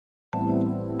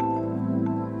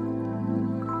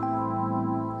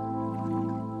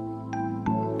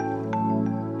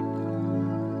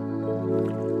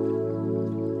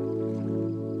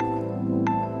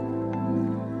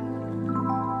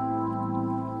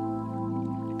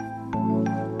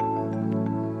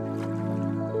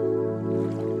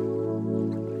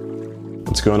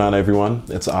What's going on, everyone?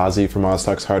 It's Ozzy from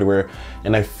OzTalksHW,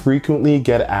 and I frequently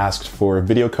get asked for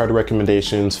video card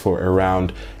recommendations for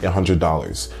around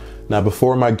 $100. Now,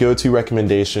 before, my go-to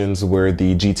recommendations were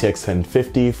the GTX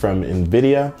 1050 from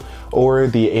NVIDIA or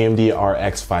the AMD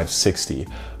RX 560.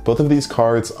 Both of these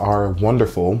cards are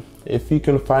wonderful if you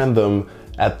can find them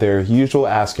at their usual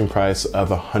asking price of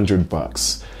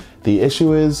 $100. The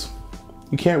issue is,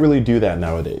 you can't really do that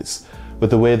nowadays. With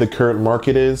the way the current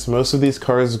market is, most of these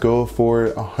cards go for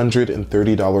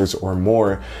 $130 or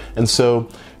more, and so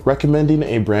recommending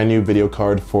a brand new video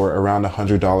card for around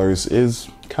 $100 is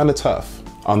kind of tough.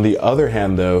 On the other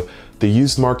hand though, the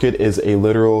used market is a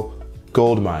literal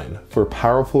gold mine for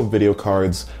powerful video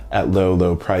cards at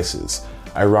low prices.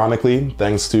 Ironically,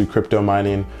 thanks to crypto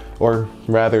mining, or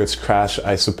rather its crash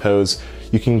I suppose,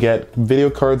 you can get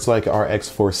video cards like RX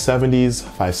 470s,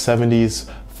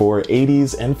 570s,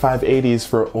 480s, and 580s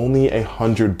for only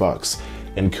 $100.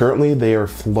 And currently they are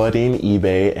flooding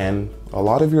eBay and a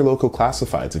lot of your local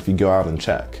classifieds if you go out and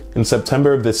check. In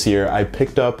September of this year, I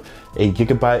picked up a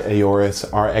Gigabyte Aorus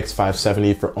RX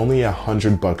 570 for only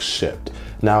 $100 shipped.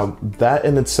 Now, that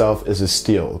in itself is a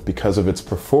steal because of its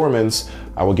performance.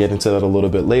 I will get into that a little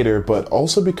bit later, but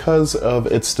also because of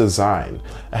its design.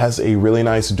 It has a really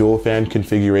nice dual fan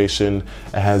configuration.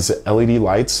 It has LED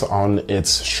lights on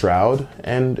its shroud,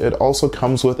 and it also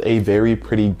comes with a very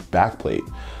pretty backplate.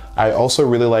 I also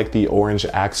really like the orange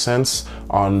accents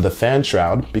on the fan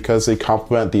shroud because they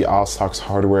complement the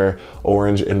OzTalksHW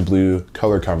orange and blue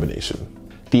color combination.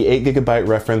 The 8GB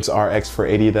reference RX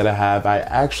 480 that I have, I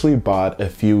actually bought a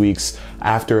few weeks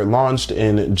after it launched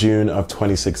in June of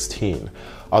 2016.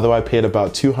 Although I paid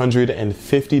about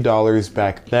 $250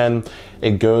 back then,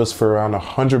 it goes for around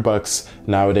 $100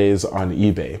 nowadays on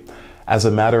eBay. As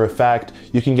a matter of fact,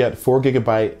 you can get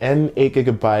 4GB and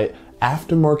 8GB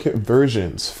aftermarket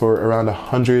versions for around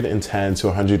 $110 to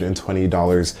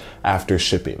 $120 after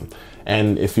shipping.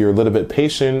 And if you're a little bit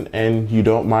patient and you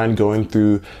don't mind going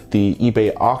through the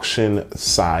eBay auction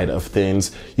side of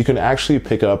things, you can actually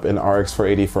pick up an RX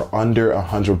 480 for under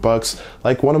 $100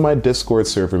 like one of my Discord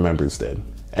server members did.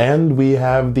 And we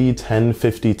have the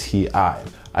 1050 Ti.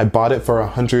 I bought it for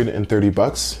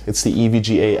 $130. It's the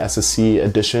EVGA SSC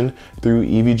edition through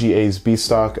EVGA's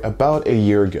B-Stock about a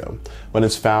year ago. When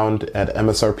it's found at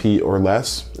MSRP or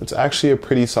less, it's actually a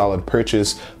pretty solid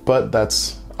purchase, but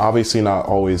that's obviously not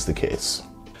always the case.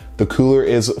 The cooler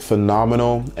is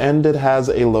phenomenal and it has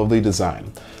a lovely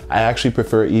design. I actually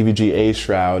prefer EVGA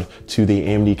shroud to the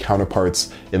AMD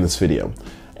counterparts in this video.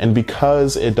 And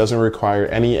because it doesn't require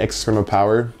any external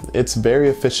power, it's very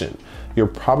efficient. You're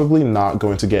probably not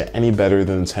going to get any better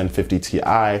than the 1050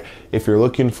 Ti if you're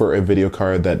looking for a video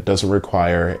card that doesn't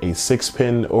require a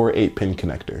 6-pin or 8-pin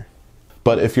connector.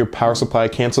 But if your power supply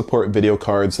can't support video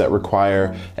cards that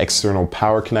require external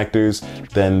power connectors,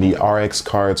 then the RX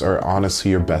cards are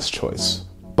honestly your best choice.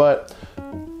 But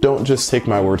don't just take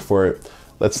my word for it.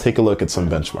 Let's take a look at some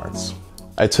benchmarks.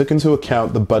 I took into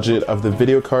account the budget of the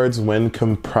video cards when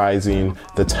comprising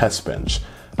the test bench.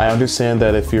 I understand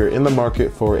that if you're in the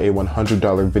market for a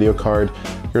 $100 video card,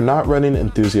 you're not running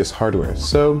enthusiast hardware,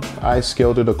 so I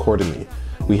scaled it accordingly.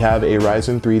 We have a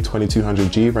Ryzen 3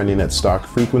 2200G running at stock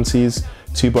frequencies,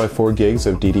 2x4 gigs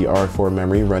of DDR4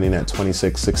 memory running at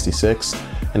 2666,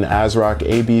 an ASRock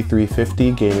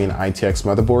AB350 gaming ITX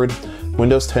motherboard,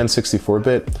 Windows 10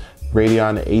 64-bit,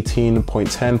 Radeon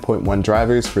 18.10.1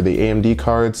 drivers for the AMD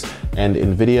cards, and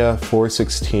NVIDIA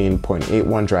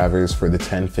 416.81 drivers for the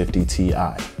 1050 Ti.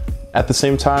 At the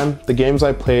same time, the games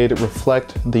I played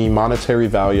reflect the monetary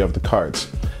value of the cards.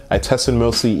 I tested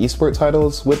mostly esports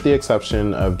titles with the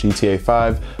exception of GTA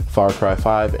 5, Far Cry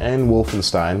 5, and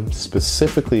Wolfenstein,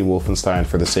 specifically Wolfenstein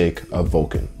for the sake of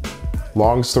Vulkan.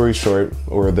 Long story short,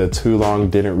 or the too long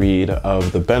didn't read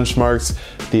of the benchmarks,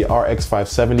 the RX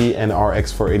 570 and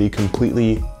RX 480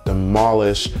 completely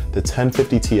demolish the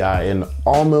 1050 Ti in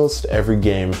almost every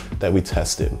game that we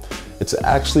tested. It's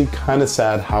actually kind of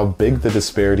sad how big the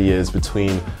disparity is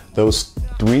between those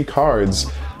three cards,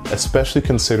 especially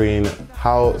considering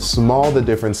how small the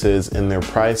difference is in their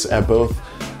price at both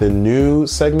the new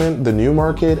segment, the new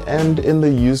market, and in the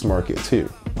used market too.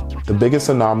 The biggest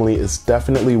anomaly is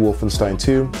definitely Wolfenstein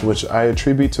 2, which I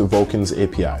attribute to Vulkan's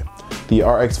API. The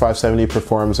RX 570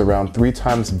 performs around 3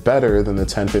 times better than the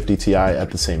 1050 Ti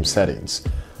at the same settings.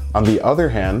 On the other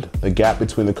hand, the gap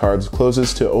between the cards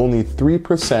closes to only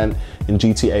 3% in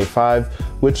GTA 5,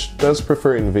 which does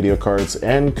prefer NVIDIA cards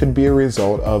and could be a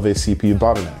result of a CPU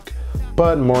bottleneck.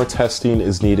 But more testing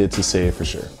is needed to say for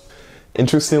sure.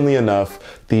 Interestingly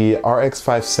enough, the RX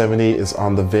 570 is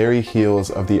on the very heels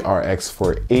of the RX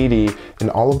 480 in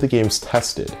all of the games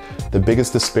tested. The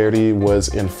biggest disparity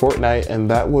was in Fortnite, and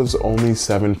that was only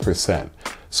 7%.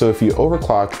 So if you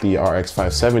overclock the RX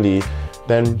 570,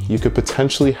 then you could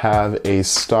potentially have a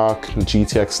stock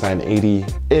GTX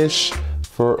 980-ish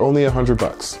for only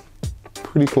 $100.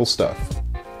 Pretty cool stuff.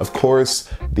 Of course,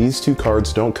 these two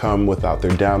cards don't come without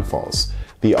their downfalls.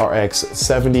 The RX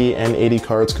 70 and 80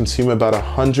 cards consume about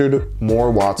 100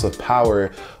 more watts of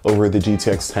power over the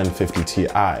GTX 1050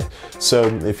 Ti. So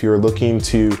if you're looking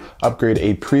to upgrade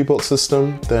a pre-built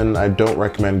system, then I don't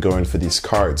recommend going for these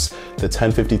cards. The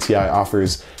 1050 Ti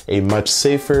offers a much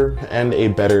safer and a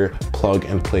better plug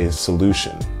and play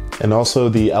solution. And also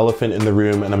the elephant in the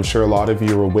room, and I'm sure a lot of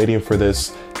you were waiting for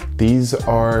this, these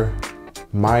are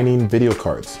mining video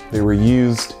cards. They were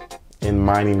used in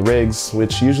mining rigs,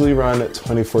 which usually run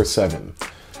 24/7.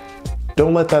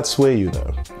 Don't let that sway you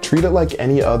though. Treat it like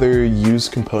any other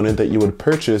used component that you would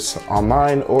purchase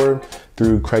online or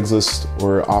through Craigslist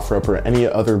or OfferUp or any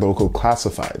other local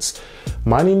classifieds.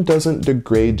 Mining doesn't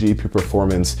degrade GPU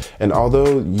performance, and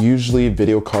although usually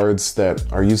video cards that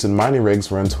are used in mining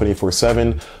rigs run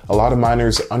 24/7, a lot of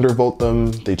miners undervolt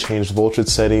them, they change voltage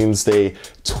settings, they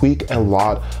tweak a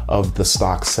lot of the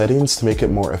stock settings to make it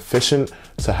more efficient,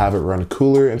 to have it run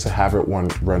cooler, and to have it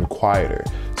run quieter.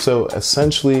 So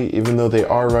essentially, even though they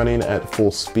are running at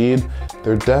full speed,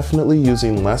 they're definitely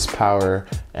using less power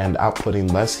and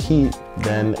outputting less heat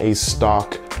than a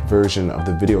stock version of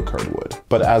the video card would.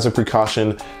 But as a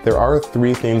precaution, there are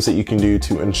 3 things that you can do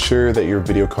to ensure that your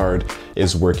video card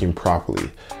is working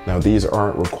properly. Now, these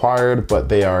aren't required, but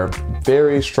they are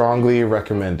very strongly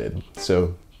recommended.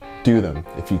 So do them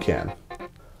if you can.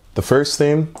 The first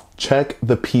thing, check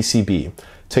the PCB.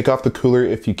 Take off the cooler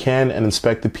if you can and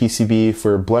inspect the PCB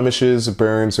for blemishes,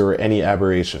 burns, or any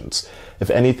aberrations. If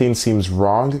anything seems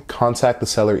wrong, contact the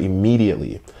seller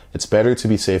immediately. It's better to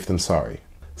be safe than sorry.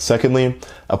 Secondly,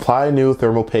 apply new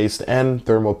thermal paste and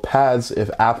thermal pads if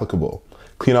applicable.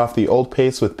 Clean off the old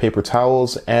paste with paper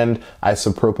towels and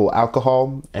isopropyl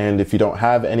alcohol. And if you don't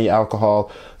have any alcohol,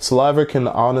 saliva can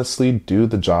honestly do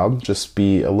the job. Just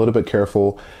be a little bit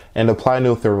careful and apply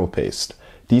new thermal paste.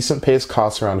 Decent paste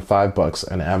costs around $5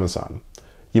 on Amazon.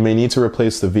 You may need to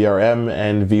replace the VRM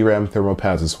and VRAM thermal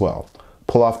pads as well.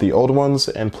 Pull off the old ones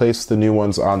and place the new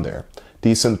ones on there.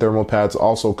 Decent thermal pads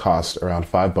also cost around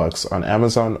 $5 on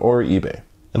Amazon or eBay.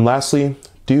 And lastly,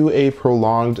 do a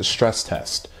prolonged stress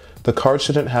test. The card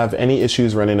shouldn't have any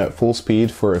issues running at full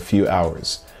speed for a few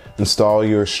hours. Install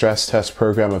your stress test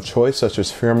program of choice such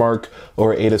as FearMark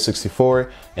or Ada64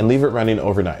 and leave it running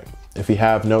overnight. If you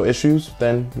have no issues,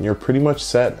 then you're pretty much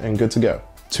set and good to go.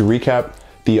 To recap,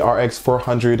 the RX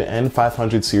 400 and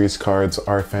 500 series cards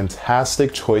are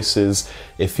fantastic choices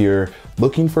if you're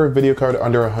looking for a video card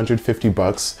under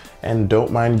 $150 and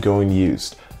don't mind going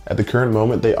used. At the current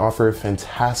moment, they offer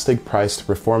fantastic price to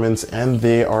performance and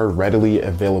they are readily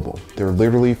available. They're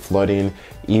literally flooding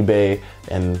eBay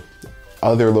and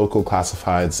other local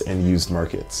classifieds and used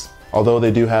markets. Although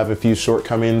they do have a few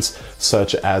shortcomings,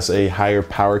 such as a higher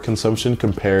power consumption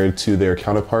compared to their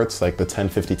counterparts like the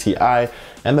 1050 Ti,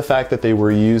 and the fact that they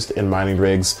were used in mining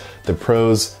rigs, the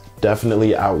pros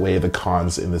definitely outweigh the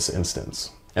cons in this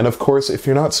instance. And of course, if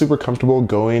you're not super comfortable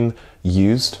going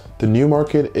used, the new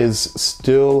market is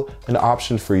still an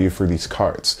option for you for these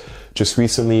cards. Just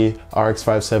recently, RX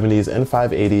 570s and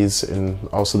 580s, and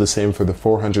also the same for the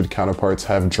 400 counterparts,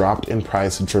 have dropped in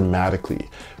price dramatically.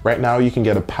 Right now, you can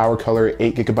get a Power Color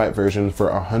 8GB version for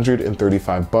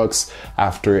 $135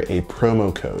 after a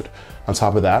promo code. On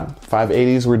top of that,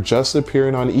 580s were just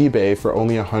appearing on eBay for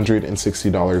only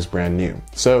 $160 brand new.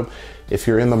 So if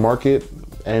you're in the market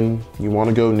and you want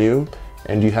to go new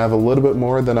and you have a little bit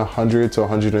more than $100 to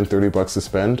 $130 to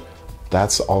spend,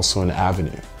 that's also an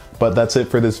avenue. But that's it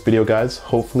for this video, guys.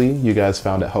 Hopefully you guys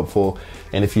found it helpful.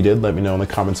 And if you did, let me know in the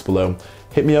comments below.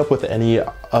 Hit me up with any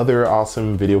other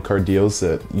awesome video card deals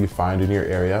that you find in your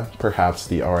area. Perhaps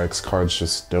the RX cards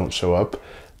just don't show up.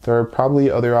 There are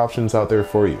probably other options out there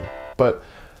for you. But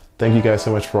thank you guys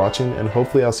so much for watching, and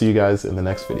hopefully I'll see you guys in the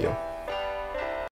next video.